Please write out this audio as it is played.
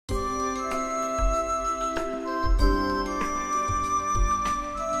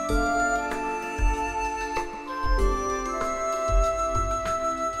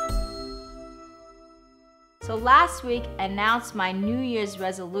last week I announced my New Year's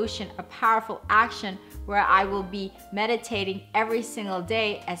resolution, a powerful action where I will be meditating every single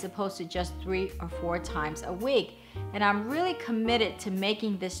day as opposed to just 3 or 4 times a week. And I'm really committed to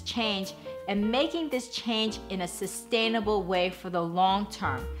making this change and making this change in a sustainable way for the long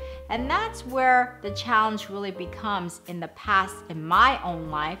term. And that's where the challenge really becomes in the past in my own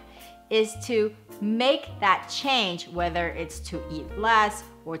life, is to make that change, whether it's to eat less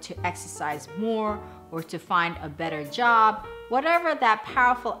or to exercise more or to find a better job, whatever that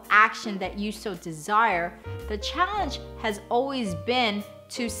powerful action that you so desire. The challenge has always been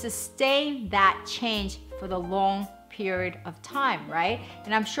to sustain that change for the long period of time, right?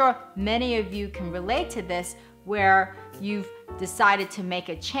 And I'm sure many of you can relate to this, where you've decided to make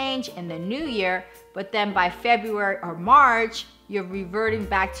a change in the new year, but then by February or March, you're reverting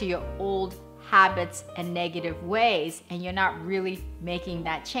back to your old habits and negative ways, and you're not really making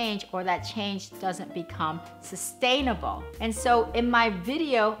that change, or that change doesn't become sustainable. And so in my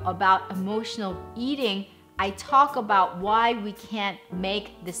video about emotional eating, I talk about why we can't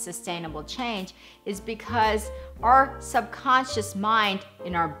make this sustainable change is because our subconscious mind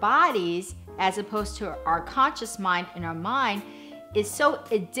in our bodies, as opposed to our conscious mind in our mind, is so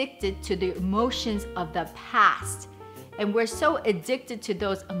addicted to the emotions of the past. And we're so addicted to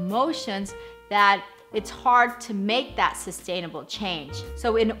those emotions that it's hard to make that sustainable change.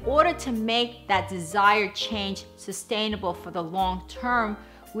 So in order to make that desired change sustainable for the long term,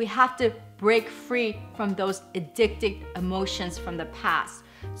 we have to break free from those addictive emotions from the past.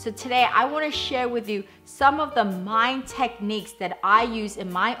 So today I want to share with you some of the mind techniques that I use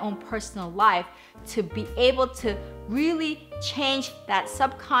in my own personal life to be able to really change that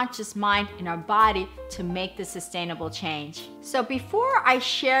subconscious mind in our body to make the sustainable change. So before I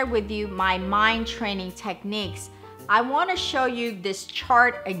share with you my mind training techniques, I want to show you this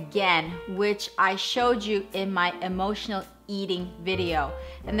chart again, which I showed you in my emotional eating video.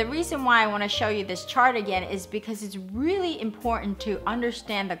 And the reason why I want to show you this chart again is because it's really important to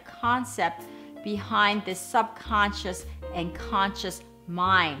understand the concept behind this subconscious and conscious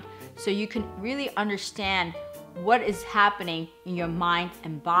mind, so you can really understand what is happening in your mind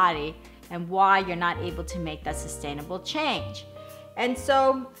and body and why you're not able to make that sustainable change. And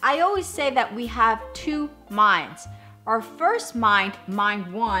so I always say that we have 2 minds. Our first mind,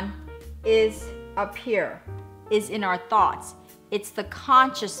 mind 1, is up here, is in our thoughts. It's the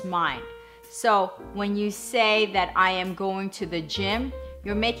conscious mind. So when you say that I am going to the gym,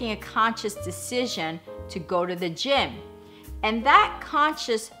 you're making a conscious decision to go to the gym. And that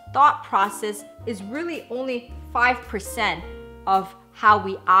conscious thought process is really only 5% of how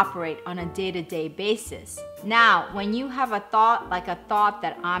we operate on a day-to-day basis. Now, when you have a thought, like a thought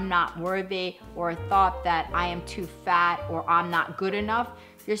that I'm not worthy, or a thought that I am too fat, or I'm not good enough,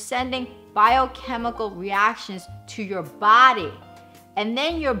 you're sending biochemical reactions to your body. And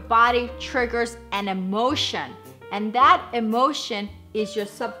then your body triggers an emotion. And that emotion is your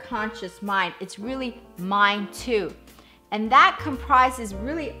subconscious mind. It's really mind 2. And that comprises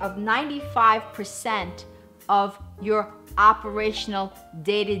really of 95% of your operational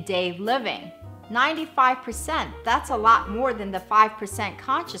day-to-day living. 95%, that's a lot more than the 5%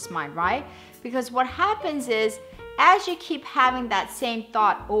 conscious mind, right? Because what happens is, as you keep having that same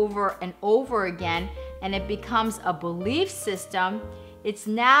thought over and over again, and it becomes a belief system, it's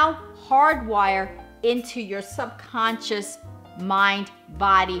now hardwired into your subconscious mind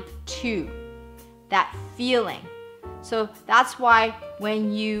body too, that feeling. So that's why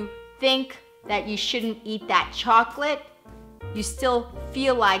when you think that you shouldn't eat that chocolate, you still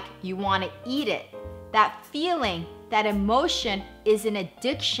feel like you want to eat it. That feeling, that emotion is an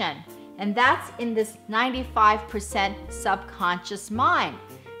addiction. And that's in this 95% subconscious mind.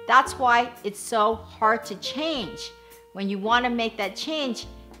 That's why it's so hard to change. When you want to make that change,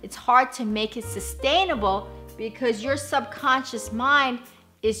 it's hard to make it sustainable because your subconscious mind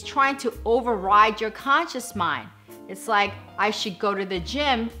is trying to override your conscious mind. It's like, I should go to the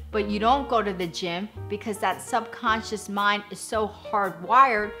gym, but you don't go to the gym because that subconscious mind is so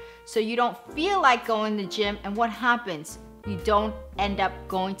hardwired, so you don't feel like going to the gym, and what happens? You don't end up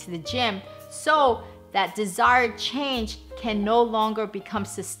going to the gym. So that desired change can no longer become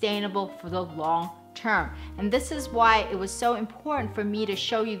sustainable for the long term. And this is why it was so important for me to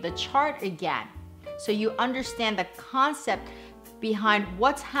show you the chart again, so you understand the concept behind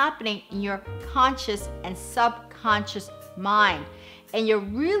what's happening in your conscious and subconscious mind. And you're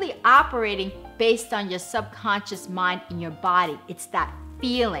really operating based on your subconscious mind in your body. It's that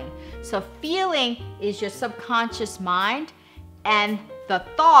feeling. So feeling is your subconscious mind, and the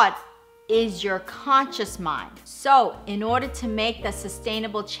thought is your conscious mind. So in order to make the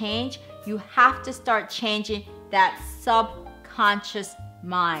sustainable change, you have to start changing that subconscious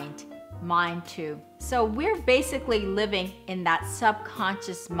mind too. So we're basically living in that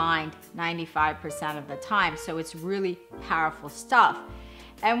subconscious mind 95% of the time. So it's really powerful stuff.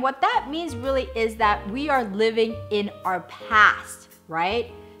 And what that means really is that we are living in our past,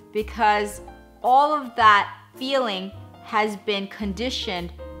 right? Because all of that feeling has been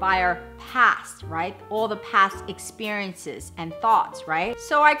conditioned by our past, right? All the past experiences and thoughts, right?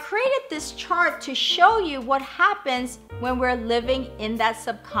 So I created this chart to show you what happens when we're living in that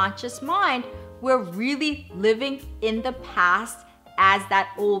subconscious mind. We're really living in the past as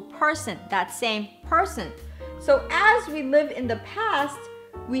that old person, that same person. So as we live in the past,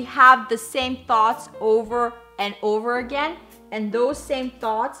 we have the same thoughts over and over again, and those same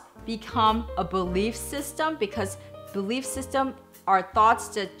thoughts become a belief system, because belief system are thoughts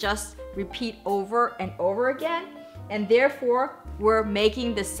that just repeat over and over again, and therefore we're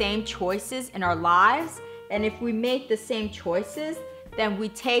making the same choices in our lives. And if we make the same choices, then we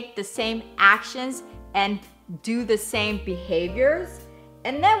take the same actions and do the same behaviors.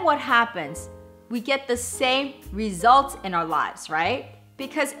 And then what happens? We get the same results in our lives, right?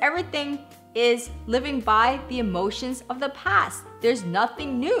 Because everything is living by the emotions of the past. There's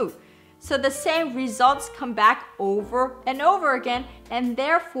nothing new. So the same results come back over and over again, and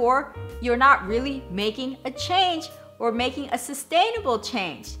therefore you're not really making a change or making a sustainable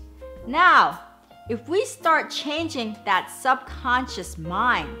change. Now, if we start changing that subconscious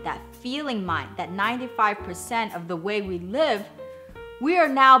mind, that feeling mind, that 95% of the way we live, we are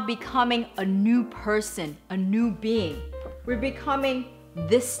now becoming a new person, a new being. We're becoming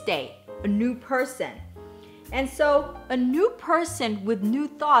this state, a new person. And so a new person with new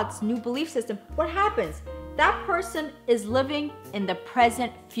thoughts, new belief system, what happens? That person is living in the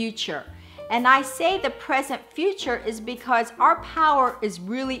present future. And I say the present future is because our power is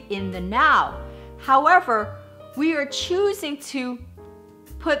really in the now. However, we are choosing to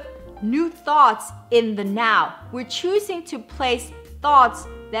put new thoughts in the now. We're choosing to place thoughts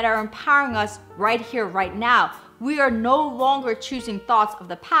that are empowering us right here, right now. We are no longer choosing thoughts of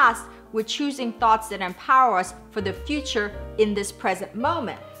the past. We're choosing thoughts that empower us for the future in this present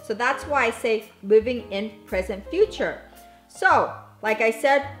moment. So that's why I say living in present future. So, like I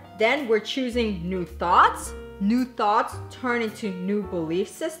said, then we're choosing new thoughts. New thoughts turn into new belief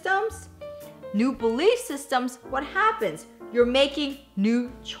systems. New belief systems, what happens? You're making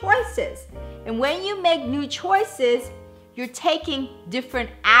new choices. And when you make new choices, you're taking different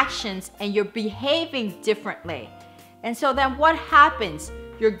actions and you're behaving differently. And so then what happens?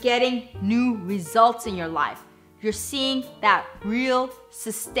 You're getting new results in your life. You're seeing that real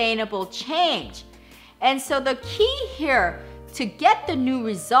sustainable change. And so the key here to get the new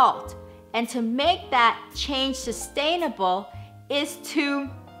result and to make that change sustainable is to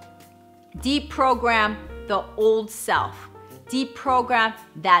deprogram the old self, deprogram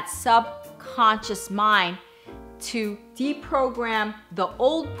that subconscious mind, to deprogram the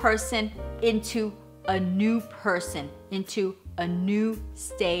old person into a new person, into a new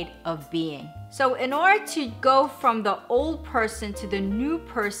state of being. So in order to go from the old person to the new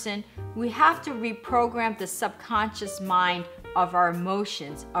person, we have to reprogram the subconscious mind of our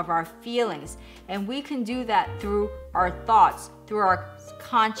emotions, of our feelings. And we can do that through our thoughts, through our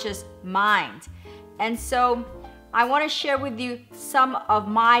conscious mind. And so I want to share with you some of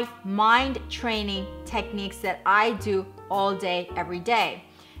my mind training techniques that I do all day, every day.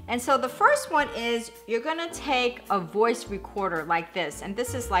 And so the first one is you're gonna take a voice recorder like this, and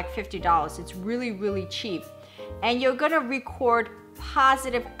this is like $50. It's really, really cheap. And you're gonna record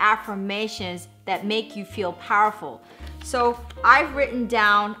positive affirmations that make you feel powerful. So I've written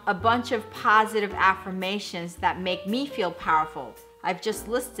down a bunch of positive affirmations that make me feel powerful. I've just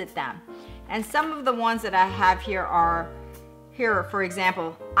listed them. And some of the ones that I have here are, for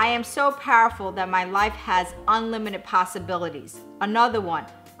example, I am so powerful that my life has unlimited possibilities. Another one,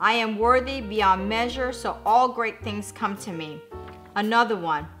 I am worthy beyond measure, so all great things come to me. Another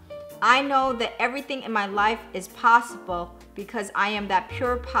one, I know that everything in my life is possible because I am that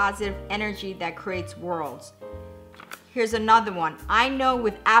pure positive energy that creates worlds. Here's another one. I know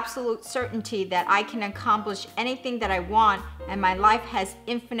with absolute certainty that I can accomplish anything that I want and my life has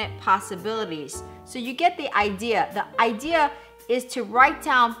infinite possibilities. So you get the idea. The idea is to write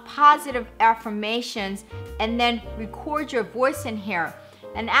down positive affirmations and then record your voice in here.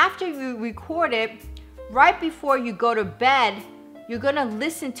 And after you record it, right before you go to bed, you're gonna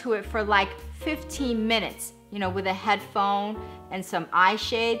listen to it for like 15 minutes, you know, with a headphone and some eye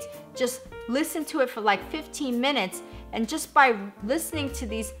shades. Just listen to it for like 15 minutes. And just by listening to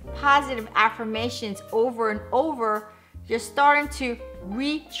these positive affirmations over and over, you're starting to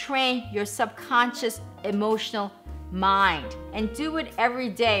retrain your subconscious emotional mind, and do it every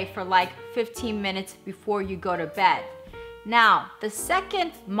day for like 15 minutes before you go to bed. Now, the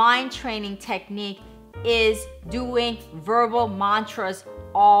second mind training technique is doing verbal mantras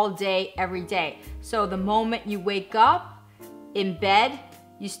all day, every day. So the moment you wake up in bed,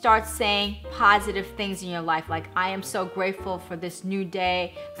 you start saying positive things in your life, like, I am so grateful for this new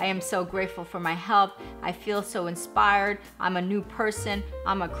day. I am so grateful for my health. I feel so inspired. I'm a new person.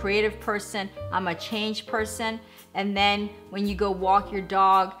 I'm a creative person. I'm a changed person. And then when you go walk your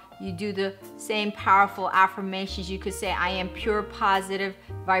dog, you do the same powerful affirmations. You could say, I am pure, positive,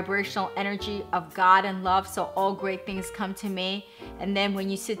 vibrational energy of God and love, so all great things come to me. And then when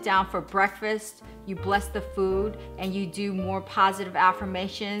you sit down for breakfast, you bless the food and you do more positive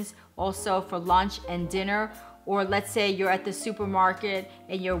affirmations also for lunch and dinner. Or let's say you're at the supermarket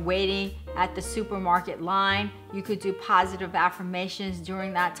and you're waiting at the supermarket line. You could do positive affirmations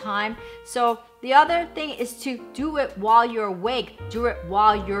during that time. So the other thing is to do it while you're awake. Do it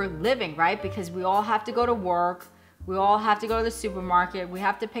while you're living, right? Because we all have to go to work. We all have to go to the supermarket. We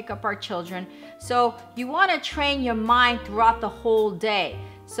have to pick up our children. So you want to train your mind throughout the whole day.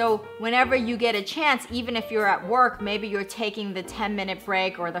 So whenever you get a chance, even if you're at work, maybe you're taking the 10-minute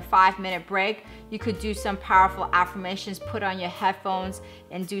break or the 5-minute break, you could do some powerful affirmations, put on your headphones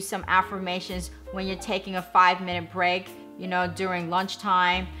and do some affirmations when you're taking a 5-minute break, you know, during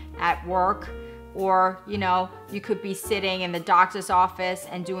lunchtime at work. Or, you know, you could be sitting in the doctor's office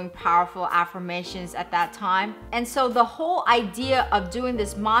and doing powerful affirmations at that time. And so the whole idea of doing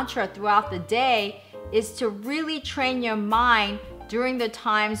this mantra throughout the day is to really train your mind during the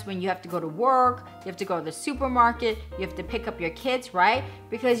times when you have to go to work, you have to go to the supermarket, you have to pick up your kids, right?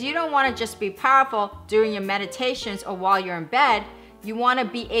 Because you don't want to just be powerful during your meditations or while you're in bed. You want to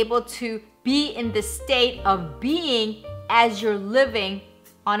be able to be in the state of being as you're living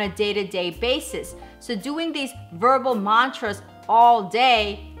on a day-to-day basis. So doing these verbal mantras all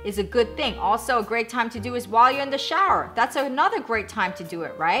day is a good thing. Also, a great time to do is while you're in the shower. That's another great time to do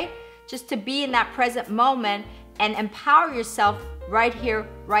it, right? Just to be in that present moment and empower yourself right here,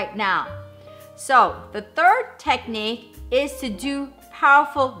 right now. So the third technique is to do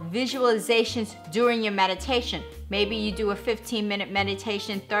powerful visualizations during your meditation. Maybe you do a 15-minute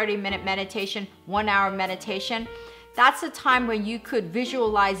meditation, 30-minute meditation, 1-hour meditation. That's a time when you could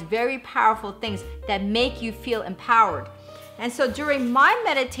visualize very powerful things that make you feel empowered. And so during my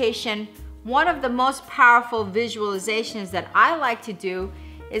meditation, one of the most powerful visualizations that I like to do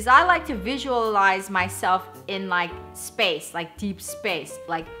is I like to visualize myself in like space, like deep space,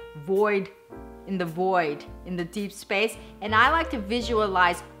 like void, in the deep space. And I like to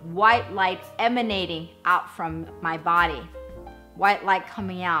visualize white light emanating out from my body, white light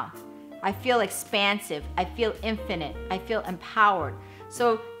coming out. I feel expansive, I feel infinite, I feel empowered.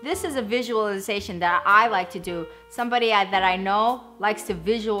 So this is a visualization that I like to do. Somebody that I know likes to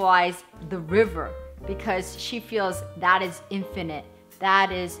visualize the river because she feels that is infinite,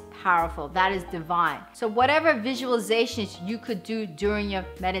 that is powerful, that is divine. So whatever visualizations you could do during your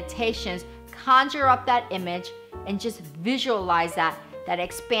meditations, conjure up that image and just visualize that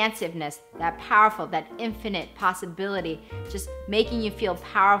expansiveness, that powerful, that infinite possibility, just making you feel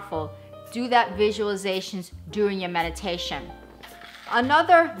powerful. Do that visualizations during your meditation.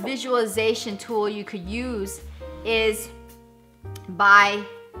 Another visualization tool you could use is by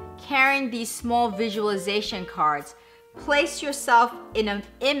carrying these small visualization cards. Place yourself in an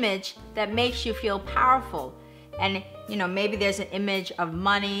image that makes you feel powerful. And you know, maybe there's an image of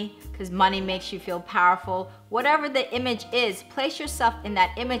money because money makes you feel powerful. Whatever the image is, place yourself in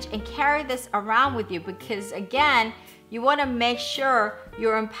that image and carry this around with you, because again, you want to make sure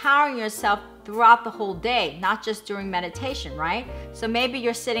you're empowering yourself throughout the whole day, not just during meditation, right? So maybe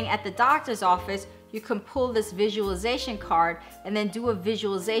you're sitting at the doctor's office, you can pull this visualization card and then do a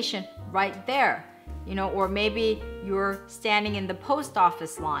visualization right there. You know, or maybe you're standing in the post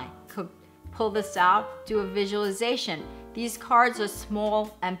office line, could pull this out, do a visualization. These cards are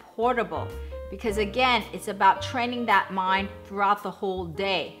small and portable because again, it's about training that mind throughout the whole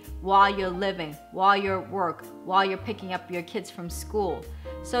day, while you're living, while you're at work, while you're picking up your kids from school.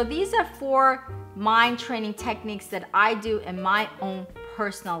 So these are 4 mind training techniques that I do in my own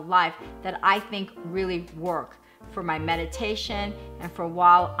personal life that I think really work for my meditation and for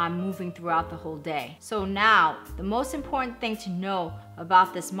while I'm moving throughout the whole day. So now, the most important thing to know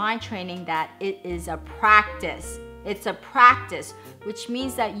about this mind training, that it is a practice. It's a practice, which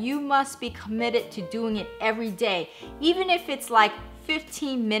means that you must be committed to doing it every day, even if it's like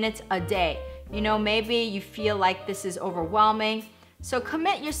 15 minutes a day. You know, maybe you feel like this is overwhelming. So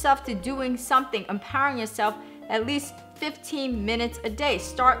commit yourself to doing something, empowering yourself at least 15 minutes a day.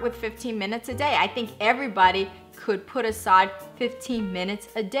 Start with 15 minutes a day. I think everybody could put aside 15 minutes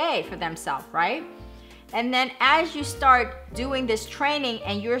a day for themselves, right? And then as you start doing this training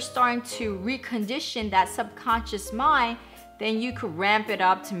and you're starting to recondition that subconscious mind, then you could ramp it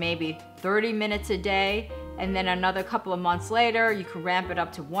up to maybe 30 minutes a day. And then another couple of months later, you could ramp it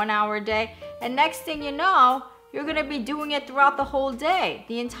up to 1 hour a day. And next thing you know, you're gonna be doing it throughout the whole day,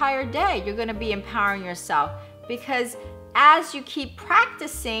 the entire day. You're gonna be empowering yourself, because as you keep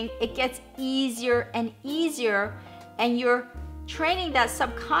practicing, it gets easier and easier, and you're training that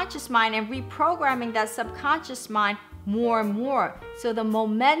subconscious mind and reprogramming that subconscious mind more and more. So the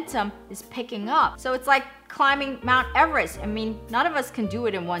momentum is picking up. So it's like climbing Mount Everest. I mean, none of us can do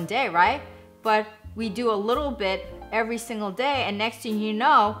it in one day, right? But we do a little bit every single day, and next thing you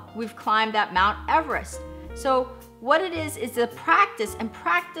know, we've climbed that Mount Everest. So what it is a practice, and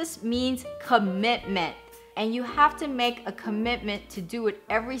practice means commitment. And you have to make a commitment to do it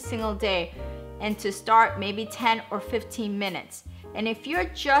every single day, and to start maybe 10 or 15 minutes. And if you're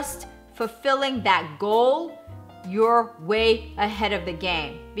just fulfilling that goal, you're way ahead of the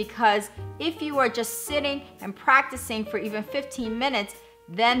game. Because if you are just sitting and practicing for even 15 minutes,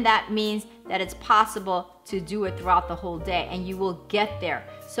 then that means that it's possible to do it throughout the whole day, and you will get there.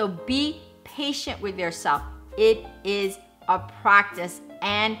 So be patient with yourself. It is a practice,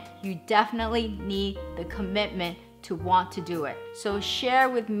 and you definitely need the commitment to want to do it. So share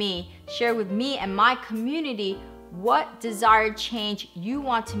with me and my community what desired change you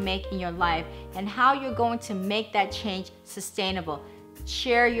want to make in your life and how you're going to make that change sustainable.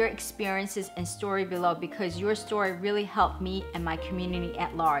 Share your experiences and story below, because your story really helped me and my community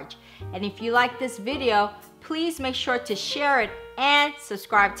at large. And if you like this video, please make sure to share it and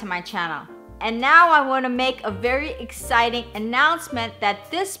subscribe to my channel. And now I want to make a very exciting announcement that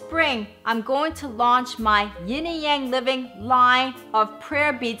this spring I'm going to launch my Yin and Yang Living line of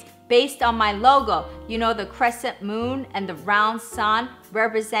prayer beads based on my logo. You know, the crescent moon and the round sun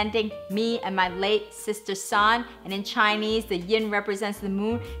representing me and my late sister sun. And in Chinese, the yin represents the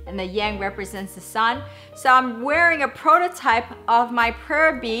moon and the yang represents the sun. So I'm wearing a prototype of my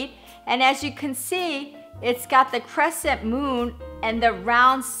prayer bead. And as you can see, it's got the crescent moon and the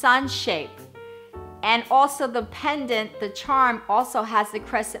round sun shape. And also the pendant, the charm, also has the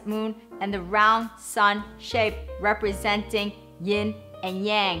crescent moon and the round sun shape representing yin and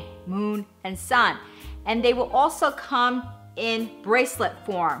yang, moon and sun. And they will also come in bracelet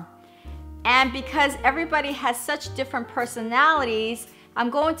form. And because everybody has such different personalities, I'm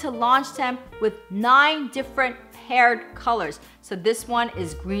going to launch them with 9 different paired colors. So this one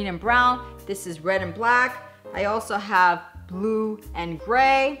is green and brown, this is red and black. I also have blue and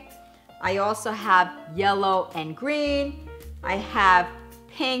gray. I also have yellow and green. I have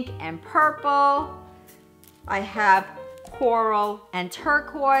pink and purple. I have coral and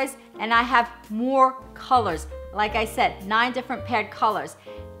turquoise, and I have more colors. Like I said, 9 different paired colors.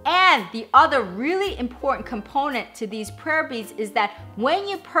 And the other really important component to these prayer beads is that when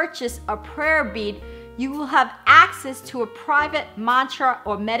you purchase a prayer bead, you will have access to a private mantra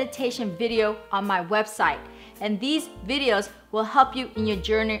or meditation video on my website. And these videos will help you in your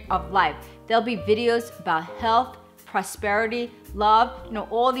journey of life. There'll be videos about health, prosperity, love,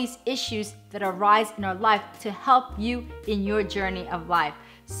 all these issues that arise in our life to help you in your journey of life.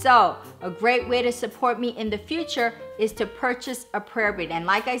 So a great way to support me in the future is to purchase a prayer bead. And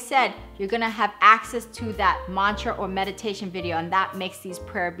like I said, you're gonna have access to that mantra or meditation video, and that makes these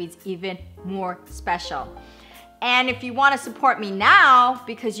prayer beads even more special. And if you want to support me now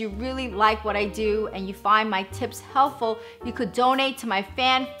because you really like what I do and you find my tips helpful, you could donate to my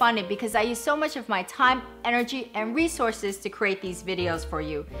fan funded, because I use so much of my time, energy, and resources to create these videos for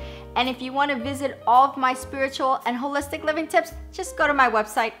you. And if you want to visit all of my spiritual and holistic living tips, just go to my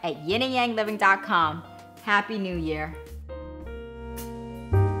website at yinandyangliving.com. Happy New Year.